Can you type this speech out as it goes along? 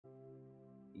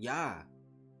Yeah,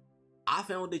 I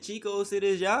found the Chico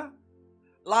cities, yeah.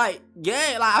 Like,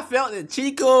 yeah, like I felt the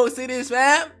Chico cities,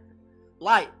 fam.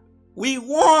 Like, we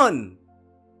won.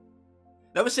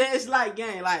 That was saying, it's like,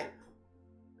 gang, like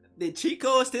the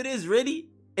Chico cities really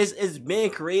is being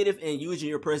creative and using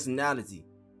your personality.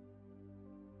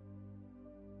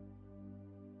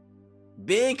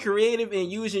 Being creative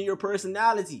and using your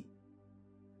personality.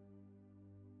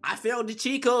 I failed the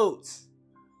cheat codes.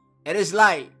 And it's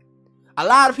like, a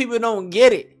lot of people don't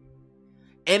get it.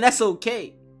 And that's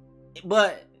okay.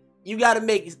 But you gotta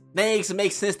make things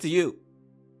make sense to you.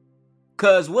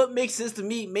 Cause what makes sense to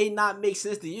me may not make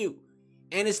sense to you.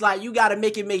 And it's like, you gotta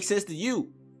make it make sense to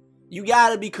you. You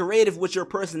gotta be creative with your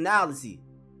personality.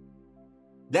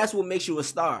 That's what makes you a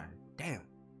star. Damn.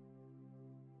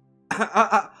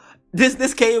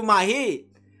 This came in my head.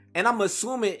 And I'm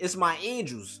assuming it's my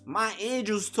angels. My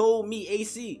angels told me,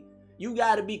 AC, you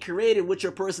gotta be creative with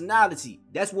your personality.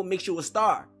 That's what makes you a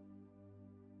star.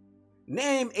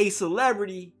 Name a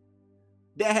celebrity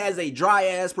that has a dry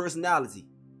ass personality.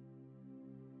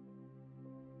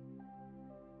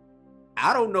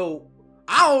 I don't know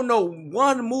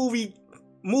one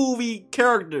movie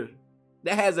character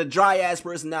that has a dry ass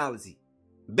personality.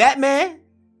 Batman?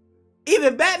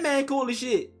 Even Batman cool as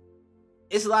shit.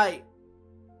 It's like,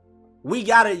 we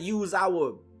gotta use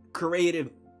our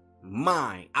creative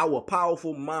mind, our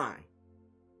powerful mind.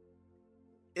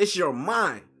 It's your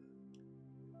mind.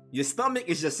 Your stomach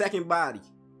is your second body.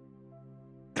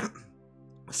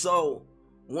 So,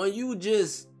 when you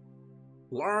just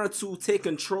learn to take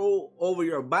control over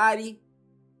your body,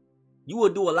 you will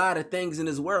do a lot of things in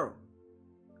this world.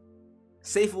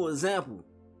 Say, for example,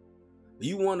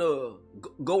 you want to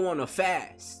go on a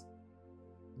fast.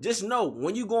 Just know,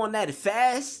 when you go on that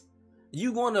fast,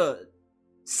 you're going to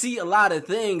see a lot of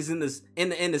things in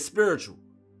the spiritual.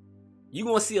 You're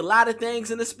going to see a lot of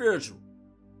things in the spiritual.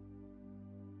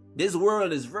 This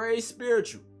world is very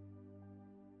spiritual.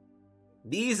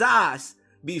 These eyes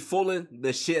be fooling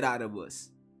the shit out of us.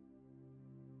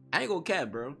 I ain't gonna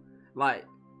cap, bro. Like,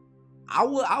 I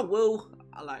ain't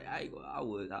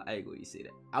gonna say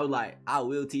that. I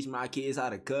will teach my kids how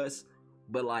to cuss,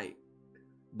 but like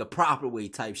the proper way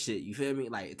type shit. You feel me?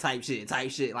 Like type shit.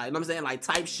 Like, you know what I'm saying? Like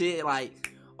type shit,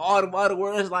 like all the other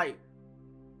words, like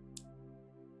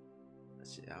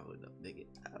shit, I don't know, nigga.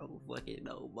 I don't fucking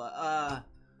know. But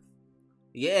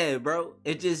yeah, bro.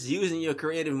 It's just using your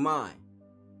creative mind.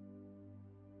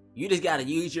 You just gotta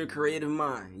use your creative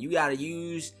mind. You gotta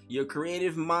use your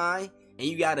creative mind, and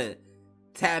you gotta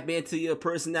tap into your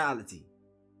personality.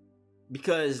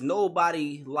 Because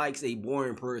nobody likes a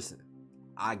boring person.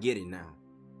 I get it now.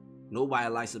 Nobody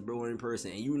likes a boring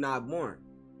person, and you not boring.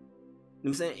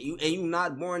 You know what I'm saying? You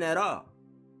not boring at all.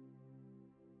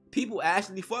 People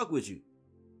actually fuck with you.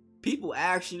 People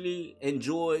actually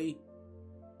enjoy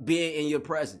being in your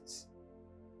presence.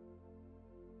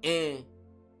 And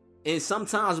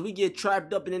sometimes we get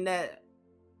trapped up in that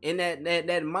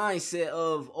mindset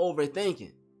of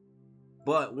overthinking.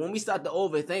 But when we start to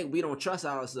overthink, we don't trust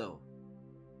ourselves.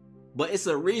 But it's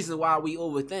a reason why we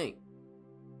overthink.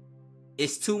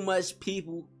 It's too much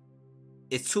people.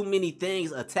 It's too many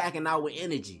things attacking our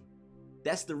energy.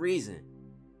 That's the reason.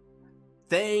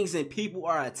 Things and people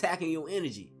are attacking your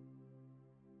energy.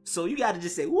 So you gotta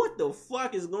just say, what the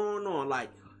fuck is going on? Like,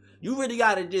 you really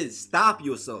gotta just stop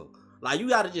yourself. Like, you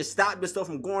gotta just stop yourself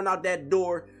from going out that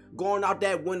door, going out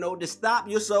that window. Just stop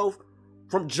yourself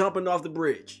from jumping off the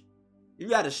bridge. You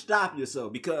gotta stop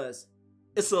yourself because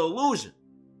it's an illusion.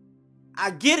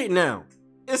 I get it now.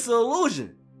 It's an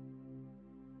illusion.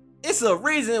 It's a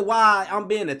reason why I'm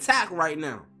being attacked right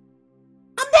now.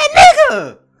 I'm that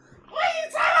nigga. What are you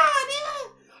talking about, nigga?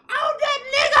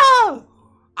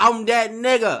 I'm that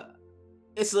nigga.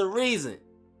 It's a reason.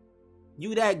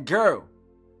 You that girl.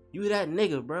 You that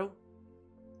nigga, bro. You know what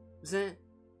I'm saying?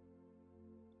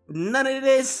 None of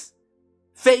this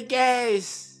fake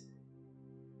ass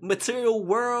material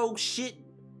world shit.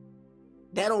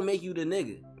 That don't make you the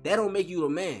nigga. That don't make you the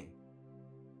man.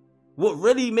 What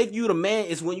really make you the man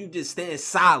is when you just stand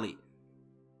solid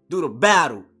through the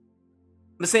battle.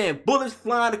 I'm saying, bullets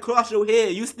flying across your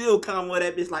head, you still come with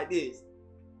that bitch like this.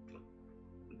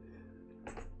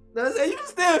 I'm saying, you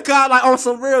still come like on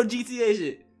some real GTA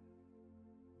shit.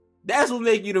 That's what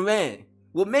make you the man.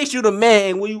 What makes you the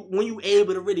man when you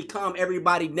able to really calm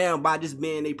everybody down by just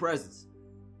being in their presence.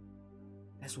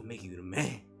 That's what make you the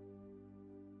man.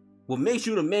 What makes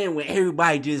you the man when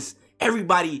everybody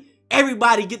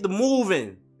get the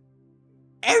moving.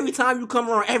 Every time you come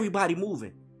around, everybody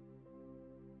moving.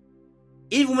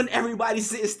 Even when everybody's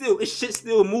sitting still, it's shit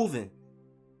still moving.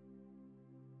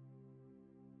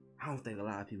 I don't think a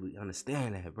lot of people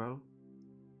understand that, bro.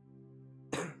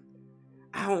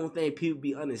 I don't think people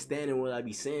be understanding what I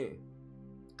be saying.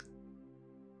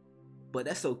 But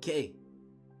that's okay.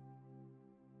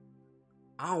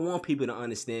 I don't want people to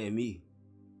understand me.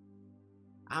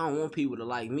 I don't want people to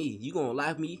like me. You gonna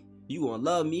like me, you gonna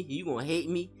love me, you gonna hate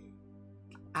me.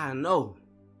 I know.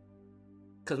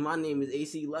 Cause my name is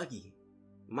AcLucky.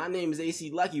 My name is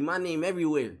AcLucky. My name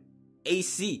everywhere.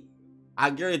 AC. I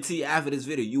guarantee you after this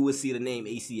video you will see the name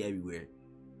AC everywhere.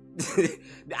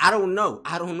 I don't know.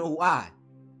 I don't know why.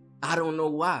 I don't know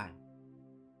why.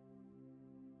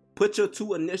 Put your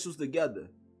two initials together.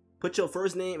 Put your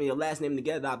first name and your last name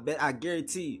together. I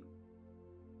guarantee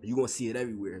you gonna see it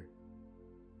everywhere.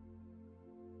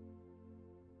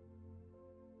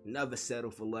 Never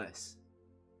settle for less.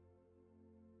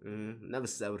 Never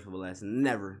settle for less.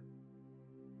 Never.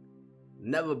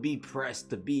 Never be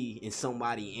pressed to be in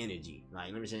somebody's energy.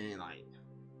 Like, let me say,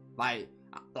 like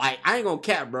I ain't gonna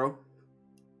cap, bro.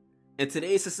 In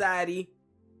today's society,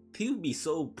 people be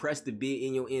so pressed to be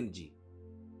in your energy.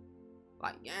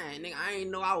 Like, yeah, nigga, I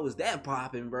ain't know I was that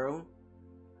popping, bro.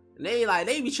 And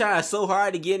they be trying so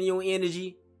hard to get in your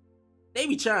energy. They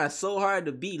be trying so hard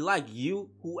to be like you,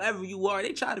 whoever you are.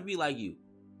 They try to be like you.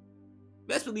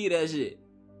 Best believe that shit.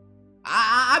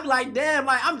 I be like, damn,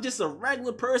 like I'm just a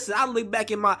regular person. I look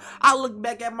back at my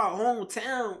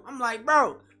hometown. I'm like,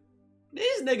 bro,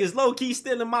 these niggas low key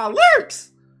stealing my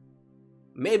lyrics.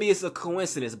 Maybe it's a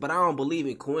coincidence, but I don't believe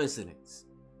in coincidence.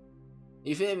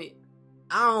 You feel me?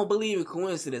 I don't believe in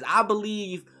coincidence. I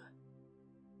believe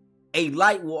a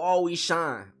light will always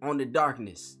shine on the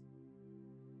darkness.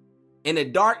 And the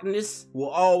darkness will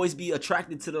always be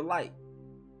attracted to the light.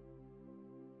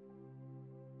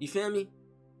 You feel me?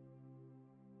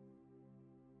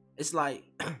 It's like,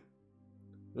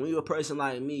 when you're a person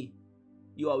like me,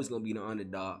 you always gonna be the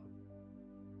underdog.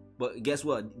 But guess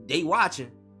what? They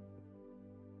watching.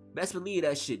 Best believe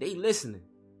that shit. They listening.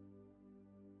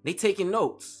 They taking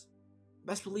notes.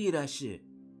 Best believe that shit.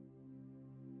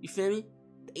 You feel me?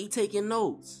 They taking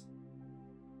notes.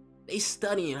 They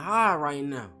studying hard right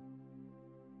now.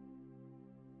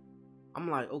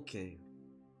 I'm like, okay.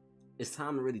 It's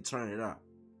time to really turn it up.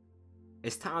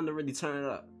 It's time to really turn it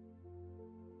up.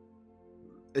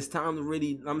 It's time to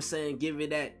really, I'm saying, give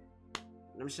it that.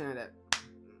 I'm showing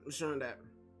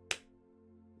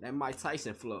that Mike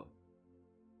Tyson flow.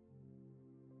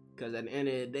 Because at the end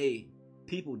of the day,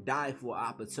 people die for an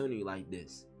opportunity like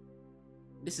this.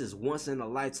 This is once in a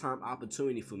lifetime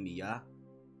opportunity for me, y'all.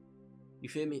 You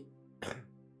feel me?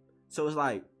 So it's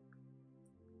like,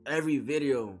 every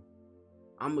video,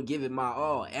 I'm gonna give it my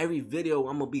all. Every video,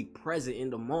 I'm gonna be present in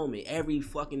the moment. Every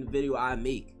fucking video I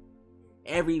make.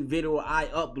 Every video I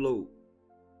upload,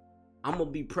 I'm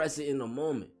gonna be present in the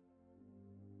moment.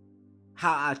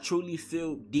 How I truly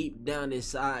feel deep down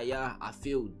inside, y'all, I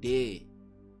feel dead.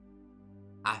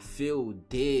 I feel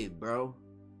dead, bro.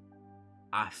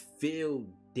 I feel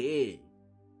dead.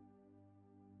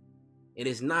 It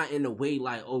is not in a way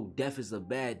like, oh, death is a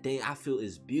bad thing. I feel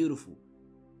it's beautiful.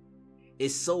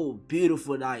 It's so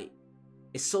beautiful, like,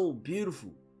 it's so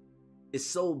beautiful. It's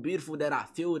so beautiful that I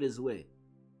feel this way.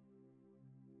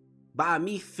 By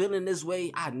me feeling this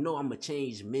way, I know I'm going to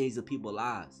change millions of people's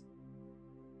lives.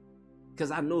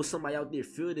 Because I know somebody out there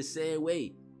feel the same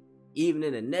way. Even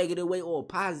in a negative way or a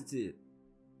positive.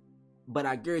 But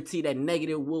I guarantee that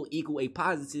negative will equal a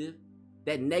positive.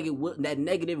 That negative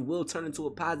will turn into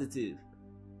a positive.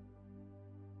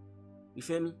 You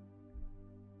feel me?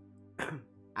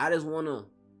 I just want to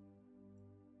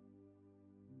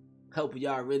help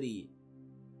y'all really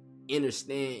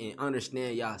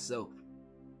understand yourself.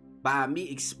 By me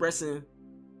expressing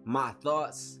my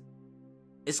thoughts,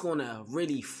 it's going to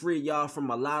really free y'all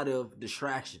from a lot of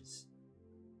distractions.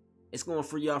 It's going to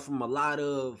free y'all from a lot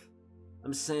of,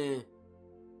 I'm saying,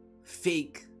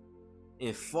 fake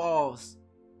and false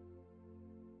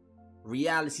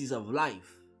realities of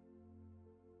life.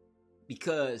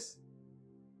 Because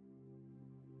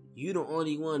you the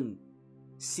only one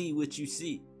see what you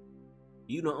see.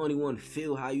 You the only one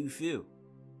feel how you feel.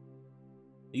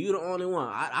 You the only one.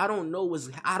 I don't know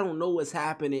what's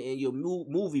happening in your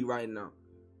movie right now.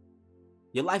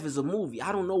 Your life is a movie.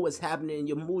 I don't know what's happening in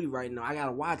your movie right now. I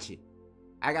gotta watch it.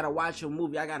 I gotta watch your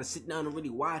movie. I gotta sit down and really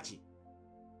watch it.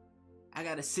 I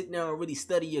gotta sit down and really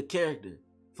study your character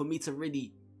for me to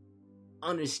really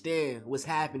understand what's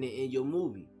happening in your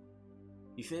movie.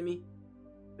 You feel me?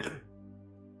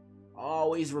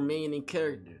 Always remain in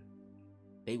character.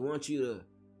 They want you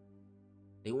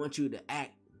to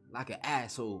act like an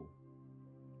asshole.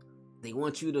 They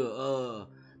want you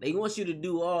to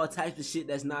do all types of shit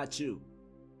that's not you.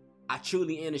 I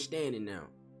truly understand it now.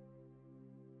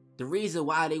 The reason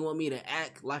why they want me to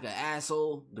act like an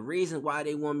asshole, the reason why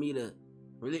they want me to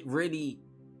really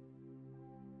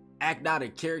act out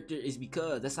of character is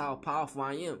because that's how powerful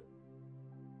I am.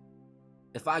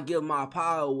 If I give my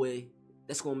power away,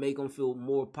 that's gonna make them feel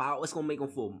more powerful. It's gonna make them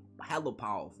feel hella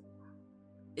powerful.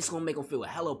 It's gonna make them feel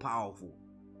hella powerful.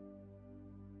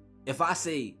 If I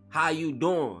say, how you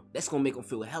doing? That's gonna make them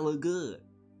feel hella good.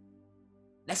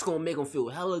 That's gonna make them feel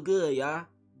hella good, y'all.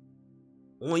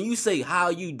 When you say how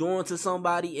you doing to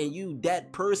somebody and you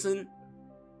that person,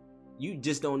 you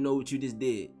just don't know what you just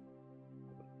did.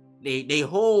 They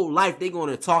whole life they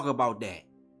gonna talk about that.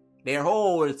 Their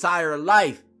whole entire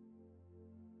life.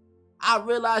 I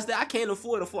realized that I can't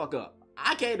afford to fuck up.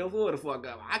 I can't afford to fuck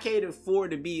up. I can't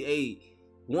afford to be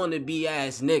a wannabe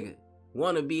ass nigga,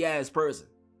 wannabe ass person,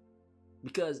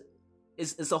 because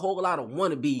it's a whole lot of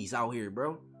wannabes out here,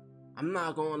 bro. I'm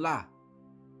not gonna lie.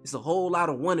 It's a whole lot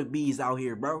of wannabes out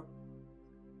here, bro.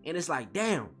 And it's like,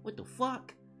 damn, what the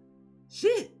fuck?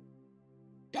 Shit.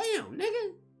 Damn,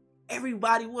 nigga.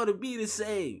 Everybody wanna be the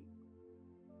same.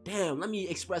 Damn, let me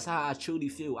express how I truly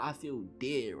feel. I feel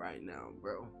dead right now,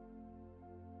 bro.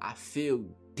 I feel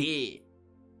dead.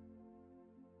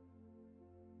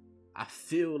 I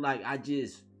feel like I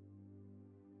just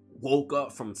woke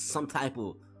up from some type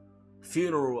of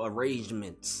funeral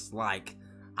arrangements. Like,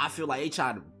 I feel like they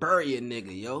tried to bury a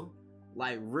nigga, yo.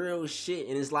 Like, real shit.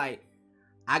 And it's like,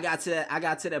 I got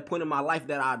to that point in my life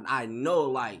that I know,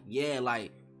 like, yeah,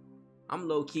 like, I'm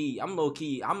low key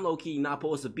not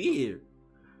supposed to be here.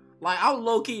 Like, I'm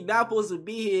low key not supposed to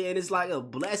be here, and it's like a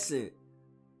blessing.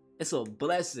 It's a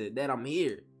blessing that I'm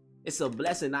here. It's a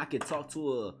blessing I can talk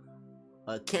to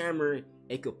a camera,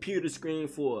 a computer screen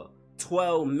for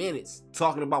 12 minutes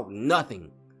talking about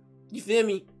nothing. You feel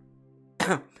me?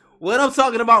 What I'm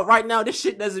talking about right now, this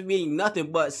shit doesn't mean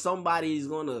nothing, but somebody's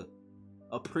gonna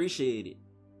appreciate it.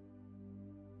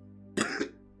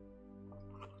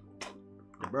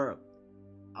 Bro,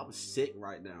 I'm sick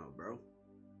right now, bro.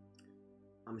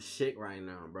 I'm sick right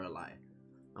now, bro. Like,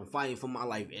 I'm fighting for my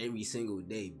life every single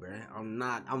day, bro. I'm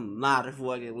not a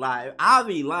fucking liar. I'd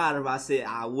be lying if I said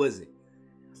I wasn't.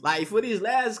 Like, for these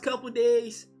last couple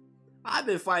days, I've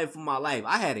been fighting for my life.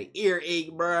 I had an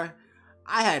earache, bro.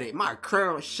 I had it. My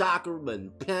crown chakra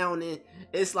been pounding.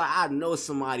 It's like I know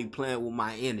somebody playing with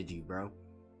my energy, bro.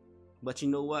 But you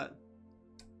know what?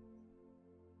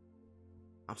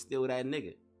 I'm still that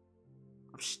nigga.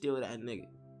 I'm still that nigga.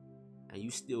 And you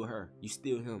still her. You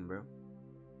still him, bro.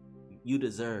 You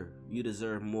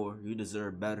deserve more. You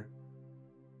deserve better.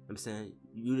 I'm saying,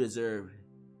 you deserve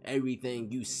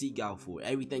everything you seek out for.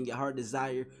 Everything your heart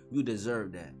desire, you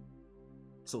deserve that.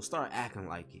 So start acting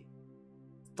like it.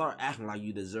 Start acting like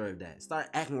you deserve that. Start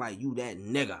acting like you that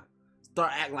nigga.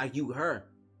 Start acting like you her. You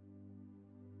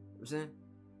know what I'm saying?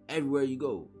 Everywhere you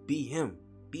go, be him.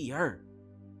 Be her.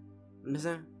 You know what I'm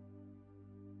saying?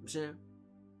 I'm saying?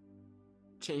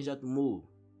 Change up the mood.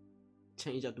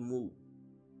 Change up the mood.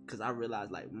 Cause I realize,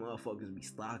 like, motherfuckers be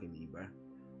stalking me, bro.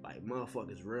 Like,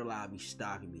 motherfuckers realize be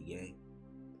stalking me, gang.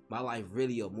 My life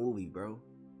really a movie, bro.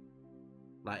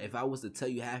 Like, if I was to tell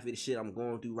you half of the shit I'm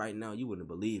going through right now, you wouldn't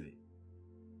believe it.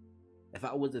 If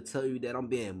I was to tell you that I'm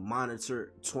being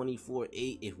monitored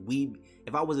 24/8,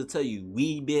 if I was to tell you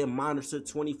we being monitored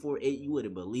 24/8, you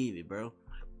wouldn't believe it, bro.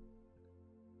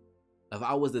 If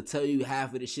I was to tell you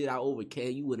half of the shit I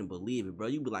overcame, you wouldn't believe it, bro.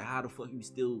 You'd be like, how the fuck you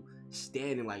still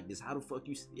standing like this? How the fuck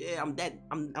you? Yeah,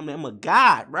 I'm a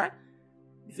god, bro.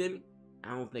 You feel me?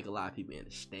 I don't think a lot of people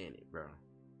understand it, bro.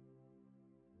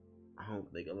 I don't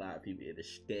think a lot of people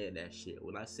understand that shit.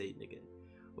 When I say, nigga,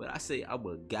 when I say I'm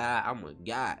a god, I'm a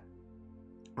god.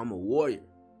 I'm a warrior.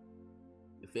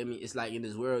 You feel me? It's like in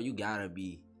this world, you gotta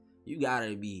be, you know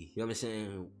what I'm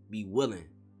saying, be willing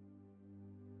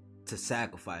to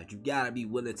sacrifice. You gotta be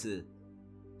willing to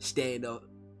stand up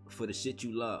for the shit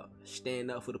you love. Stand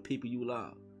up for the people you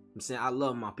love. I'm saying, I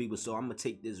love my people, so I'm gonna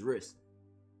take this risk.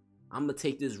 I'm gonna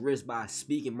take this risk by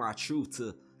speaking my truth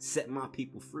to set my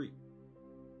people free.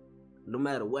 No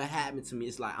matter what happened to me,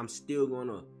 it's like I'm still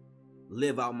gonna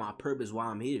live out my purpose while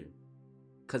I'm here.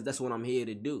 Cause that's what I'm here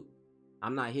to do.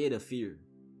 I'm not here to fear.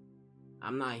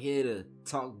 I'm not here to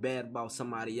talk bad about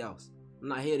somebody else. I'm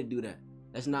not here to do that.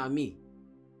 That's not me.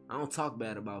 I don't talk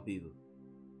bad about people.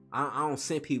 I don't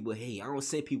send people hate. I don't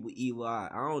send people evil eye.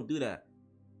 I don't do that.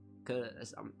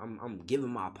 Cause I'm giving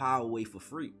my power away for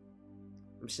free.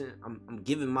 I'm saying I'm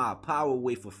giving my power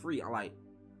away for free.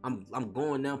 I'm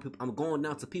going down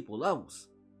to people levels.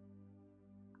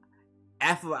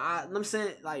 After I'm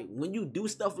saying, like, when you do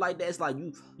stuff like that, it's like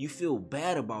you feel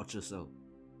bad about yourself.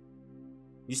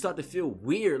 You start to feel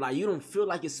weird. Like, you don't feel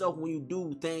like yourself when you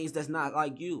do things that's not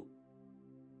like you.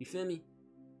 You feel me?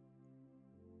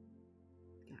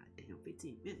 God damn,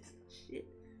 15 minutes. Shit,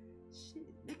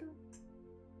 nigga.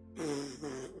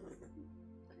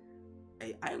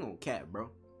 Hey, I ain't gonna cap,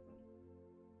 bro.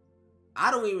 I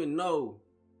don't even know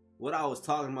what I was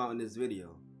talking about in this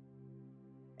video.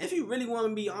 If you really want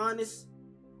to be honest,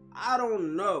 I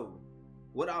don't know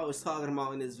what I was talking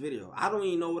about in this video. I don't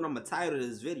even know what I'm gonna title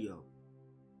this video.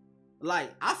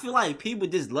 Like, I feel like people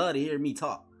just love to hear me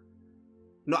talk.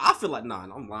 No, I feel like, nah,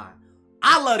 I'm lying.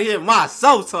 I love to hear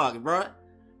myself talk, bro.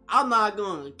 I'm not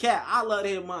gonna cap. I love to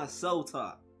hear myself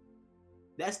talk.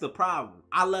 That's the problem.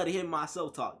 I love to hear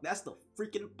myself talk. That's the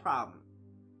freaking problem.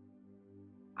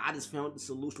 I just found the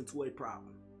solution to a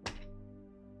problem.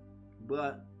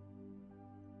 But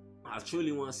I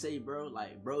truly want to say, bro,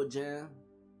 like, bro Jam,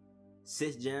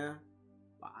 sis Jam,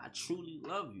 I truly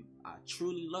love you. I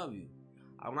truly love you.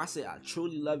 When I say I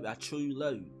truly love you, I truly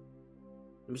love you. You know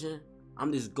what I'm saying?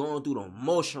 I'm just going through the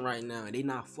motion right now, and they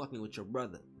not fucking with your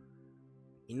brother.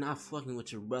 You're not fucking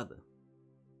with your brother.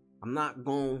 I'm not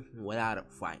going without a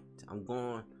fight. I'm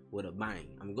going with a bang.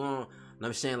 I'm going, you know what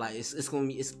I'm saying? Like, it's gonna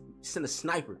be, it's in a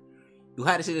sniper. You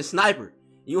had to say the sniper.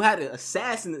 You had to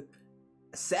assassin,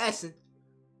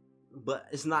 but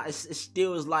it's not, it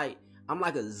still is like, I'm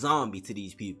like a zombie to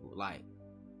these people. Like,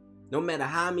 no matter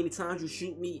how many times you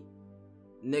shoot me,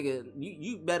 nigga,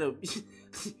 you better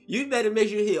you better make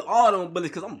sure you hit all them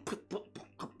bullets, cause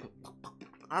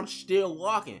I'm still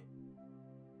walking.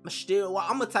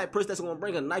 I'm the type of person that's gonna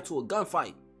bring a knife to a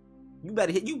gunfight. You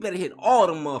better hit all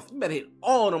them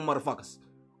motherfuckers.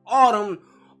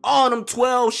 All them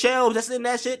 12 shells that's in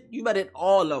that shit. You better hit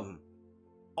all of them.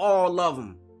 All of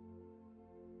them.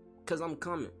 Cause I'm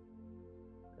coming.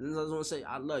 And I just wanna say,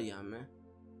 I love y'all, man.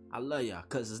 I love y'all,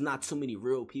 cause there's not too many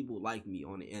real people like me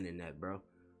on the internet, bro.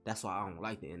 That's why I don't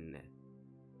like the internet.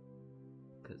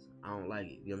 Cause I don't like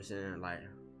it. You know what I'm saying? Like,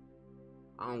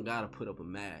 I don't gotta put up a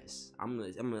mask. I'm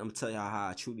gonna tell y'all how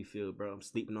I truly feel, bro. I'm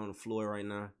sleeping on the floor right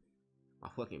now. My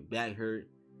fucking back hurt.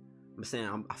 I'm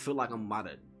saying, I feel like I'm about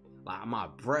to, like, my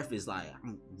breath is like,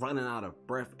 I'm running out of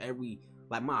breath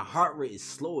like, my heart rate is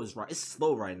slow. It's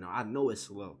slow right now. I know it's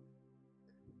slow.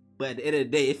 But at the end of the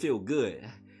day, it feel good.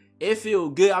 It feel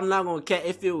good. I'm not gonna cat.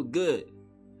 It feel good.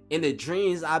 And the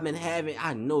dreams I've been having,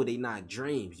 I know they not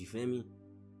dreams. You feel me?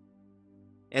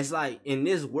 It's like, in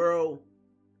this world,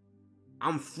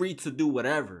 I'm free to do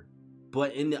whatever.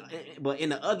 But in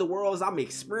the other worlds I'm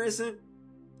experiencing,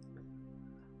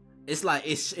 it's like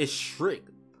it's strict.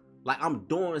 Like, I'm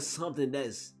doing something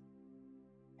that's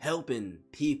helping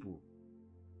people.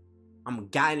 I'm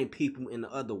guiding people in the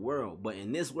other world. But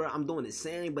in this world, I'm doing the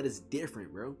same, but it's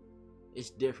different, bro. It's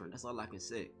different. That's all I can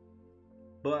say.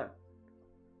 But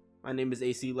my name is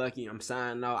AcLucky. I'm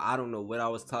signing out. I don't know what I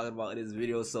was talking about in this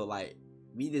video. So, like,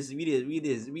 we just being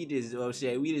AcLucky.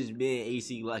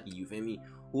 You feel me?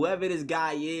 Whoever this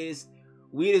guy is,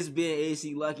 we just being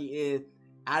AcLucky, and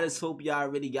I just hope y'all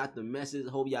really got the message.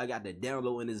 Hope y'all got the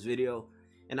download in this video,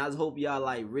 and I just hope y'all,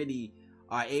 like, really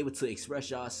are able to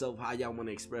express yourself how y'all want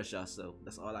to express yourself.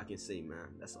 That's all I can say,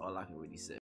 man. That's all I can really say.